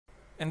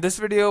In this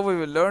video we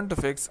will learn to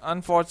fix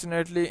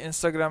unfortunately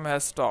Instagram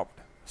has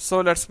stopped.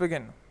 So let's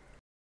begin.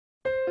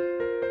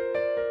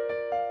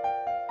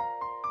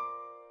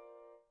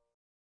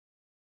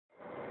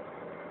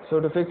 So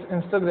to fix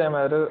Instagram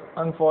error,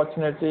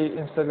 unfortunately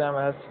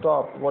Instagram has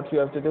stopped, what you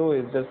have to do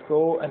is just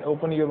go and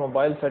open your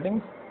mobile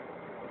settings.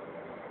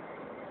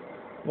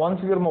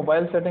 Once your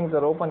mobile settings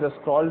are open, just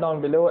scroll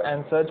down below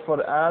and search for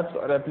apps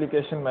or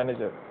application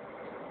manager.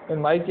 In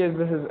my case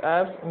this is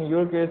apps, in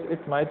your case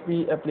it might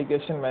be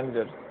application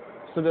manager.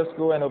 So just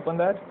go and open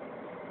that.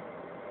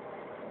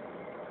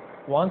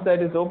 Once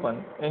that is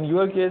open, in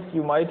your case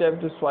you might have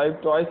to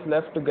swipe twice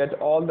left to get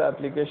all the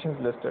applications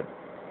listed.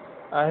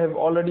 I have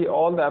already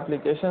all the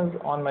applications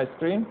on my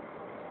screen,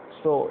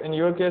 so in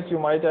your case you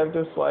might have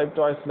to swipe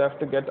twice left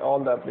to get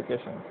all the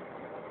applications.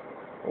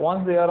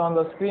 Once they are on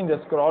the screen,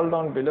 just scroll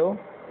down below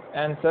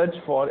and search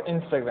for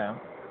Instagram.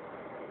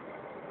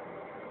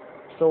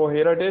 So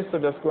here it is, so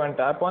just go and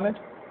tap on it.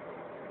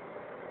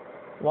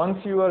 Once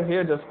you are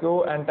here, just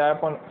go and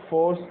tap on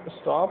force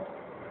stop,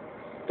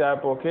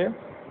 tap OK.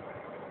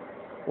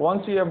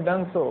 Once you have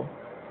done so,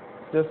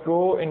 just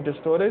go into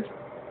storage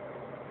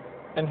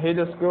and here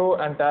just go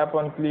and tap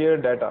on clear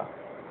data,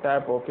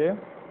 tap OK.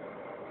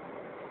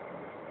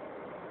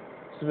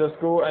 So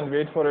just go and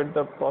wait for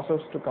the process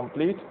to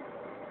complete.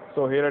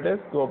 So here it is,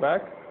 go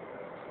back.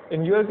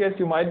 In your case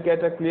you might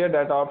get a clear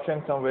data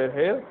option somewhere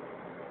here.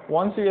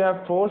 Once you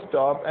have force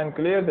stop and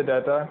clear the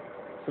data,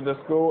 so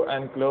just go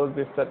and close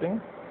this setting.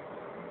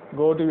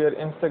 Go to your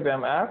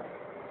Instagram app.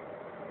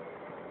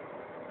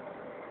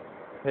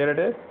 Here it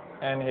is,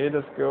 and here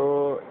just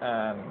go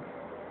and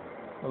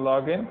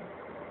log in.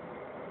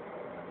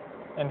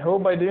 And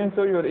hope by doing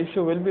so your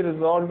issue will be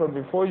resolved, but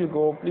before you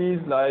go, please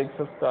like,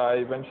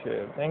 subscribe and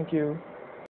share. Thank you.